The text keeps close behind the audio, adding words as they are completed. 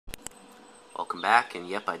welcome back, and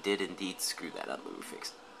yep, I did indeed screw that up. Let me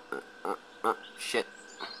fix it. Shit.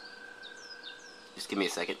 Just give me a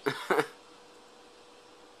second.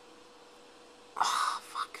 Oh,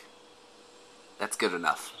 fuck. That's good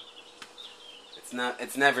enough.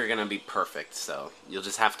 It's never gonna be perfect, so you'll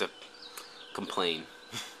just have to complain.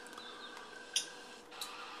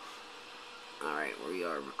 Alright, we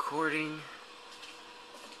are recording.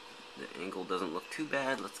 The angle doesn't look too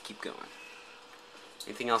bad. Let's keep going.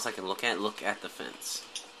 Anything else I can look at? Look at the fence.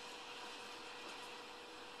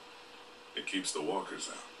 It keeps the walkers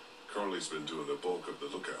out. Carly's been doing the bulk of the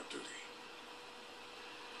lookout duty.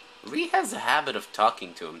 Lee has a habit of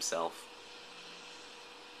talking to himself.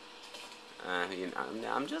 You know,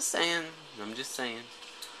 I'm just saying.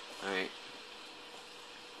 Alright.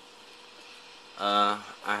 I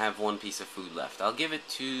have one piece of food left. I'll give it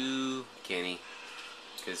to Kenny.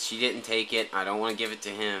 Because she didn't take it. I don't want to give it to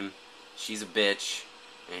him. She's a bitch.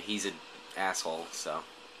 And he's an asshole, so.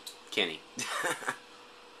 Kenny.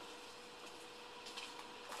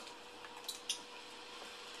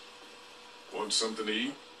 Want something to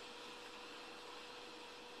eat?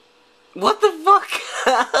 What the fuck?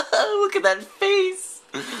 Look at that face.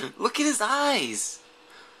 Look at his eyes.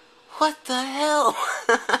 What the hell?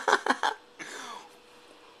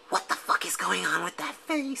 What the fuck is going on with that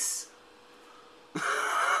face?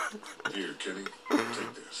 Here, Kenny.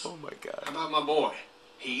 Take this. Oh my god. How about my boy?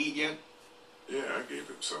 He eat yet? Yeah, I gave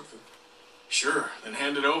him something. Sure, then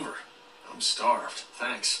hand it over. I'm starved.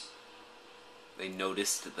 Thanks. They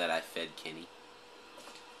noticed that I fed Kenny.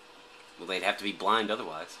 Well, they'd have to be blind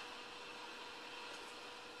otherwise.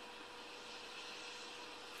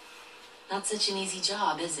 Not such an easy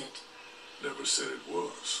job, is it? Never said it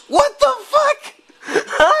was. What the fuck?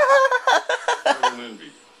 I don't envy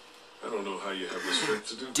you. I don't know how you have the strength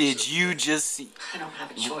to do this. Did you just see? I don't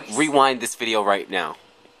have a choice. Rewind this video right now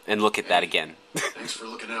and look at that again. Thanks for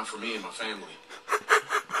looking out for me and my family.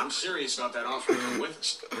 I'm serious about that offer to come with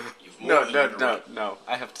us. You've more than earned it. No.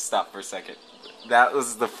 I have to stop for a second. That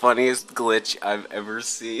was the funniest glitch I've ever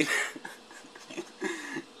seen.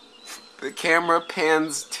 The camera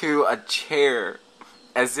pans to a chair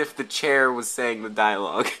as if the chair was saying the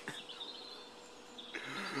dialogue.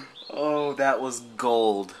 Oh, that was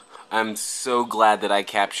gold. I'm so glad that I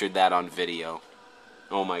captured that on video.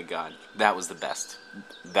 Oh my god. That was the best.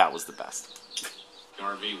 That was the best.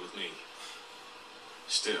 RV with me.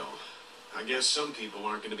 Still, I guess some people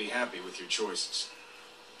aren't going to be happy with your choices.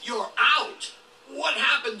 You're out! What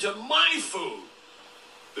happened to my food?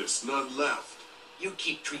 There's none left. You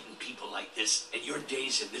keep treating people like this, and your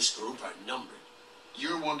days in this group are numbered.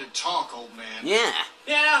 You're one to talk, old man. Yeah.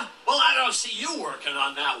 Yeah? Well, I don't see you working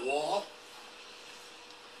on that wall.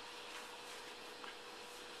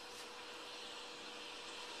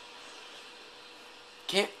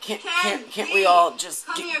 Can't we all just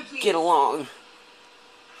get along?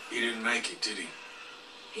 He didn't make it, did he?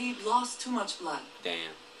 He lost too much blood.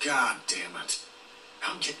 Damn. God damn it.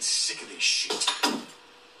 I'm getting sick of this shit.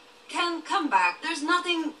 Ken, come back. There's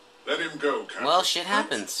nothing... Let him go, Captain. Well, shit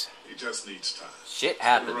happens. He just needs time. Shit It's been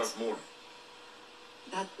happens. a rough morning.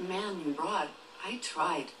 That man you brought, I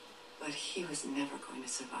tried, but he was never going to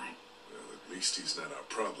survive. Well, at least he's not our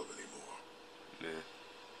problem anymore. Yeah.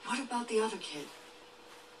 What about the other kid?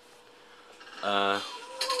 Oh!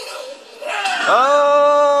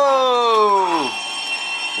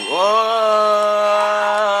 Whoa!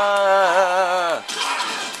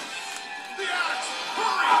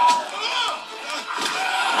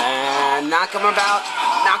 And knock him about.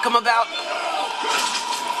 Knock him about.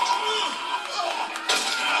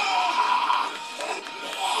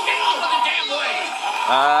 Get out of the damn way!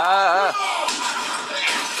 Uh.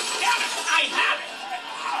 I have it!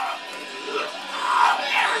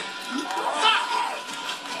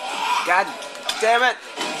 God damn it.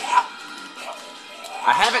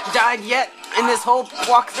 I haven't died yet in this whole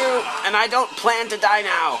walkthrough, and I don't plan to die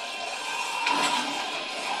now.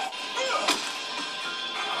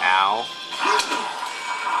 Ow.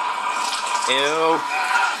 Ew.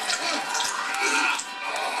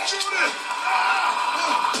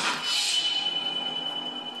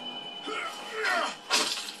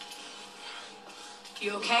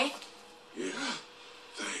 You okay? Yeah,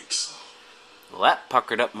 thanks. Well, that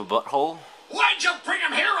puckered up my butthole. Why'd you bring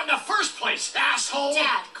him here in the first place, asshole?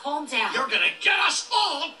 Dad, calm down. You're gonna get us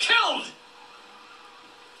all killed!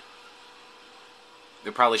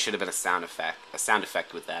 There probably should have been a sound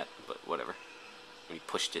effect with that, but whatever. When he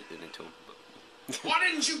pushed it into him. Why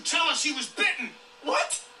didn't you tell us he was bitten?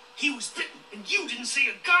 What? He was bitten, and you didn't say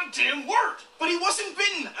a goddamn word! But he wasn't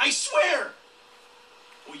bitten, I swear!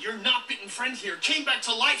 Well, your not bitten friend here came back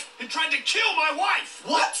to life and tried to kill my wife!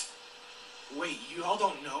 What? Wait y'all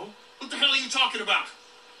don't know? What the hell are you talking about?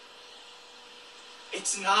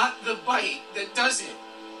 It's not the bite that does it.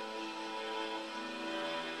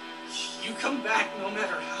 You come back no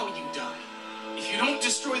matter how you die. If you don't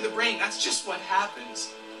destroy the brain, that's just what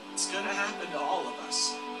happens. It's gonna happen to all of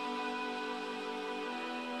us.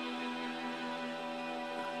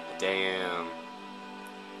 Damn.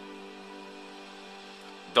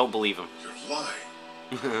 Don't believe him. You're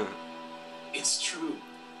lying. It's true.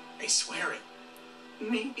 I swear it.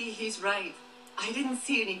 Maybe he's right. I didn't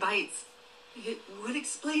see any bites. It would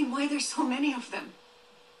explain why there's so many of them.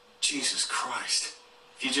 Jesus Christ.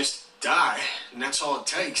 If you just die, and that's all it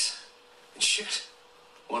takes. And shit.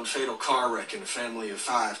 One fatal car wreck in a family of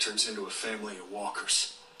 5 turns into a family of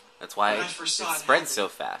walkers. That's why When I it first saw it spreads happen, so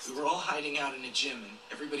fast. We were all hiding out in a gym, and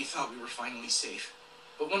everybody thought we were finally safe.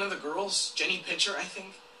 But one of the girls, Jenny Pitcher, I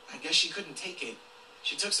think, I guess she couldn't take it.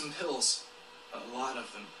 She took some pills. A lot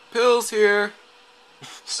of them. Pills here.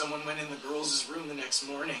 Someone went in the girls' room the next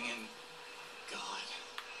morning, and... God.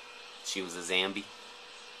 She was a zombie.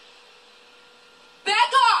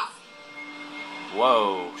 Back off!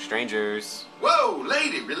 Whoa, strangers. Whoa,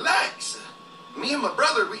 lady, relax. Me and my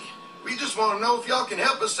brother, we just want to know if y'all can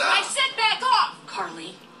help us out. I said back off,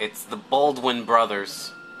 Carly. It's the Baldwin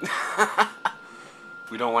brothers.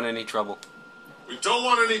 We don't want any trouble. We don't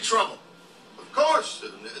want any trouble. Of course,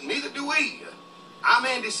 neither do we. I'm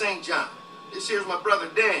Andy St. John. This here's my brother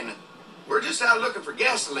Dan. We're just out looking for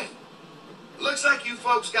gasoline. Looks like you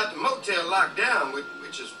folks got the motel locked down,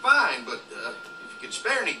 which is fine, but if you could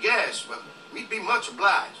spare any gas, well, we'd be much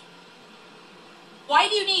obliged. Why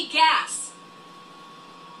do you need gas?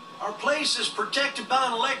 Our place is protected by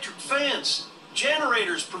an electric fence.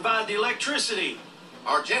 Generators provide the electricity.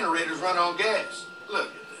 Our generators run on gas.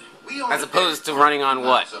 Look, we only... As opposed to running on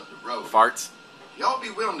what? Up the road. Farts? Y'all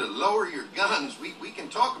be willing to lower your guns, we can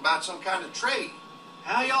talk about some kind of trade.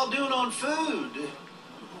 How y'all doing on food?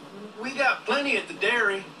 We got plenty at the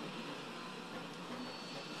dairy.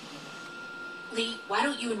 Lee, why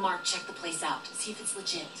don't you and Mark check the place out, see if it's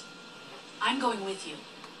legit? I'm going with you.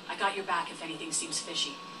 I got your back if anything seems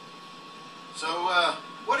fishy. So,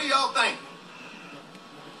 what do y'all think?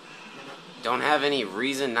 Don't have any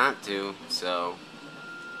reason not to, so...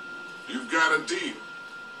 You've got a deal.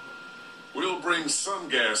 We'll bring some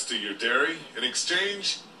gas to your dairy. In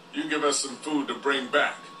exchange, you give us some food to bring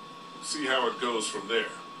back. See how it goes from there.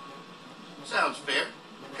 Sounds fair.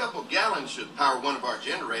 A couple gallons should power one of our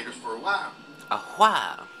generators for a while. A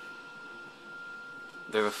while.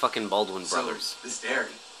 They're the fucking Baldwin brothers. So, this dairy,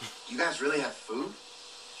 you guys really have food?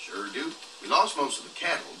 Sure do. We lost most of the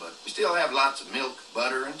cattle, but we still have lots of milk,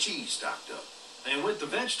 butter, and cheese stocked up. And with the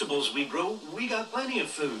vegetables we grow, we got plenty of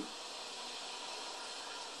food.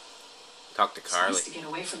 Talk to It's Carly. nice to get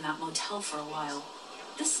away from that motel for a while.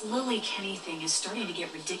 This Lily Kenny thing is starting to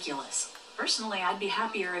get ridiculous. Personally, I'd be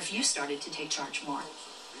happier if you started to take charge more.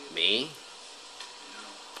 Me?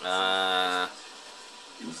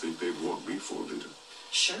 You think they'd want me for a leader?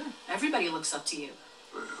 Sure, everybody looks up to you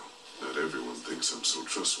Well, not everyone thinks I'm so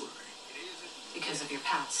trustworthy. because of your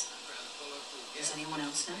past. Does anyone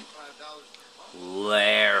else know?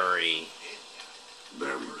 Larry.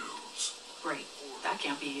 Larry knows. Great. That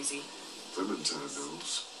can't be easy. Clementine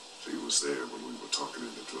knows. She was there when we were talking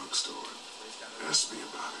in the drugstore and asked me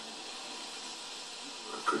about it.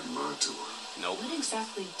 I couldn't lie to her. Nope. What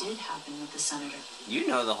exactly did happen with the senator? You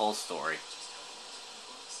know the whole story.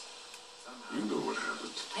 You know what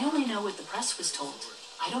happened. I only know what the press was told.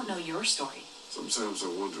 I don't know your story. Sometimes I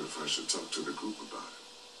wonder if I should talk to the group about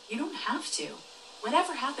it. You don't have to.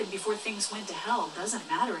 Whatever happened before things went to hell doesn't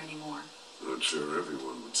matter anymore. Not sure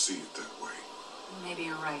everyone would see it that way. Maybe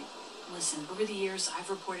you're right. Listen, over the years, I've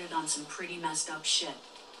reported on some pretty messed up shit.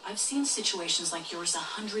 I've seen situations like yours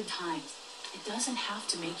 100 times. It doesn't have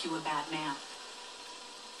to make you a bad man.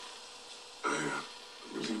 I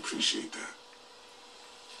really appreciate that.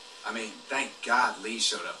 I mean, thank God Lee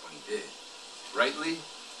showed up when he did. Right, Lee?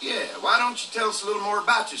 Yeah, why don't you tell us a little more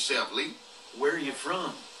about yourself, Lee? Where are you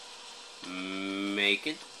from?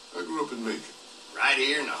 Macon? I grew up in Macon. Right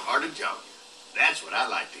here in the heart of Georgia. That's what I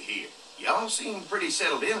like to hear. Y'all seem pretty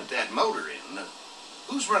settled in at that motor inn.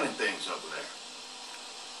 Who's running things over there?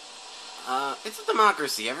 It's a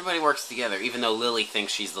democracy. Everybody works together, even though Lily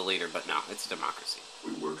thinks she's the leader, but no, it's a democracy.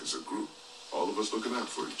 We work as a group. All of us looking out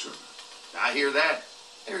for each other. I hear that.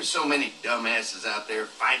 There's so many dumbasses out there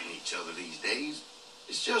fighting each other these days.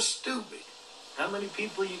 It's just stupid. How many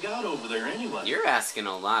people you got over there anyway? You're asking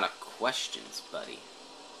a lot of questions, buddy.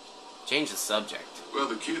 Change the subject. Well,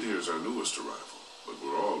 the kid here's our newest arrival, but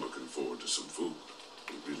we're all looking forward to some food.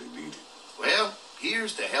 We really need it. Well,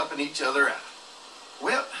 here's to helping each other out.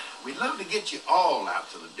 Well, We'd love to get you all out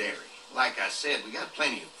to the dairy. Like I said, we got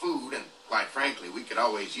plenty of food, and quite frankly, we could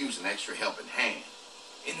always use an extra helping hand.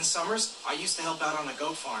 In the summers, I used to help out on a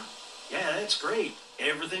goat farm. Yeah, that's great.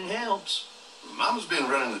 Everything helps. Mama's been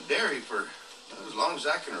running the dairy for as long as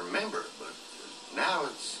I can remember, but now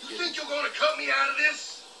it's... You think you're gonna cut me out of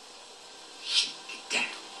this? Shit, get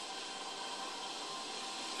down.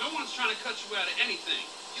 No one's trying to cut you out of anything.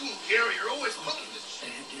 You and Gary are always pulling this shit.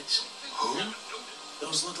 Bandits. Who?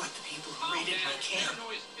 Those look like the people who raided my camp. Who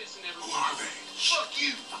are they? Fuck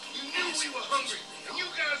you. You knew we were hungry, and you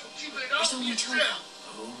guys were keeping it up There's for only two of yourself.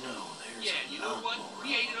 them. Oh no, there's Yeah, you know what?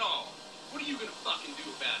 We ate it all. What are you gonna fucking do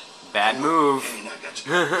about it? Bad move. And I got you.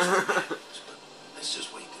 Let's just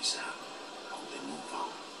wait this out. Hope they move on.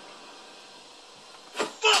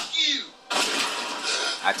 Fuck you!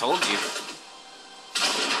 I told you.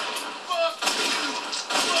 Fuck you!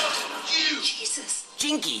 Fuck you! Jesus.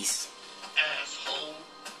 Jinkies. Asshole.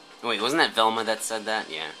 Wait, wasn't that Velma that said that?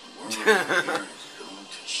 Yeah. We're here is going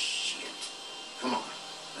to shit. Come on.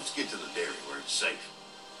 Let's get to the dairy where it's safe.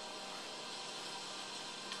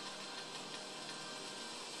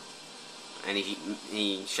 And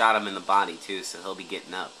he shot him in the body too, so he'll be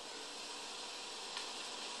getting up.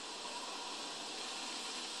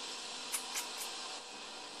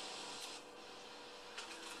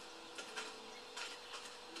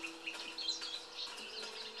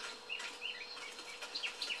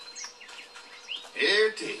 Here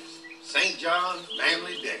it is. St. John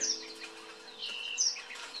Family Dairy.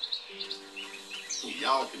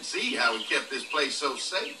 Y'all can see how we kept this place so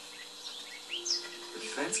safe. The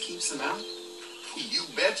fence keeps them out? You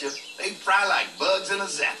betcha. They fry like bugs in a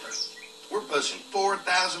zapper. We're pushing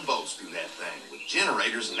 4,000 volts through that thing with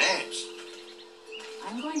generators and amps.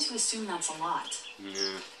 I'm going to assume that's a lot.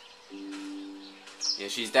 Yeah. Yeah,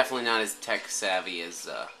 she's definitely not as tech savvy as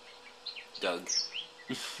Doug.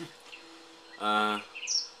 I'll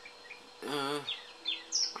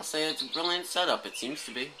say it's a brilliant setup. It seems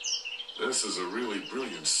to be. This is a really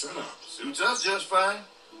brilliant setup. Suits us just fine.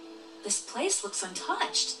 This place looks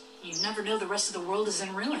untouched. You never know the rest of the world is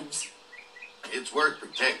in ruins. It's worth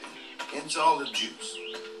protecting. Hence all the juice.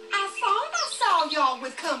 I thought I saw y'all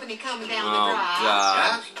with company coming down the Oh, drive.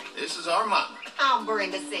 God. Guys, this is our mama. I'm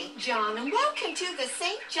Brenda St. John, and welcome to the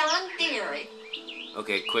St. John Dairy.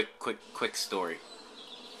 Okay, quick story.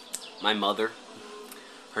 My mother,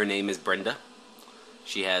 her name is Brenda.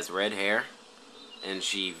 She has red hair, and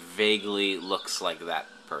she vaguely looks like that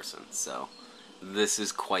person, so this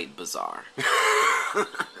is quite bizarre.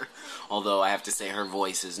 Although I have to say her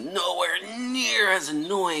voice is nowhere near as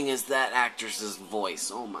annoying as that actress's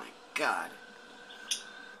voice. Oh my god.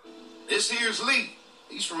 This here's Lee.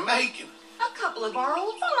 He's from Macon. A couple of our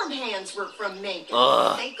old farm hands were from Macon.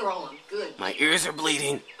 Ugh. They grow 'em good. My ears are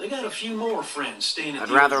bleeding. They got a few more friends staying at I'd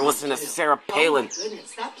the rather old listen to hotel. Sarah Oh Palin. my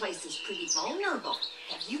goodness, that place is pretty vulnerable.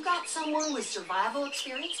 Have you got someone with survival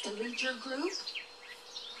experience to lead your group?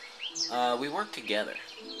 We work together.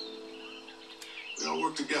 We all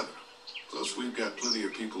work together. Plus, we've got plenty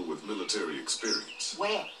of people with military experience.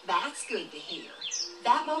 Well, that's good to hear.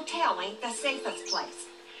 That motel ain't the safest place.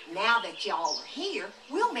 Now that y'all are here,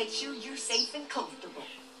 we'll make sure you're safe and comfortable.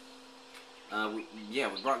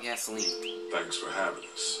 Yeah, we brought gasoline. Thanks for having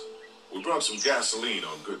us. We brought some gasoline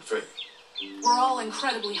on good faith. We're all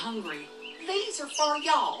incredibly hungry. These are for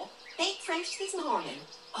y'all. Baked fresh this morning.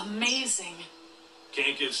 Amazing.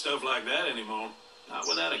 Can't get stuff like that anymore. Not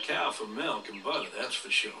without a cow for milk and butter, that's for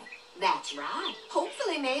sure. That's right.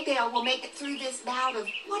 Hopefully Maybelle will make it through this bout of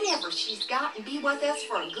whatever she's got and be with us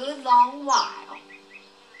for a good long while.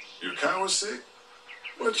 Your cow is sick?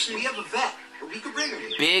 What's she... We have a vet, but we could bring her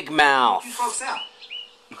here. Big mouth. You folks out.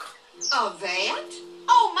 A vet?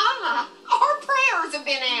 Oh my! Our prayers have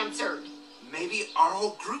been answered. Maybe our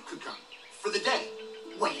whole group could come. For the day.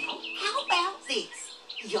 Well, how about this?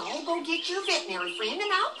 Y'all go get your veterinary friend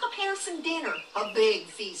and I'll prepare some dinner. A big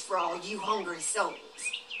feast for all you hungry souls.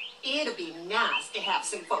 It'll be nice to have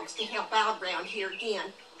some folks to help out around here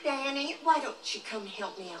again. Danny, why don't you come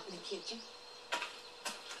help me out in the kitchen?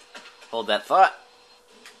 Hold that thought.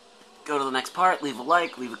 Go to the next part, leave a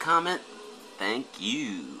like, leave a comment. Thank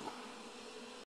you.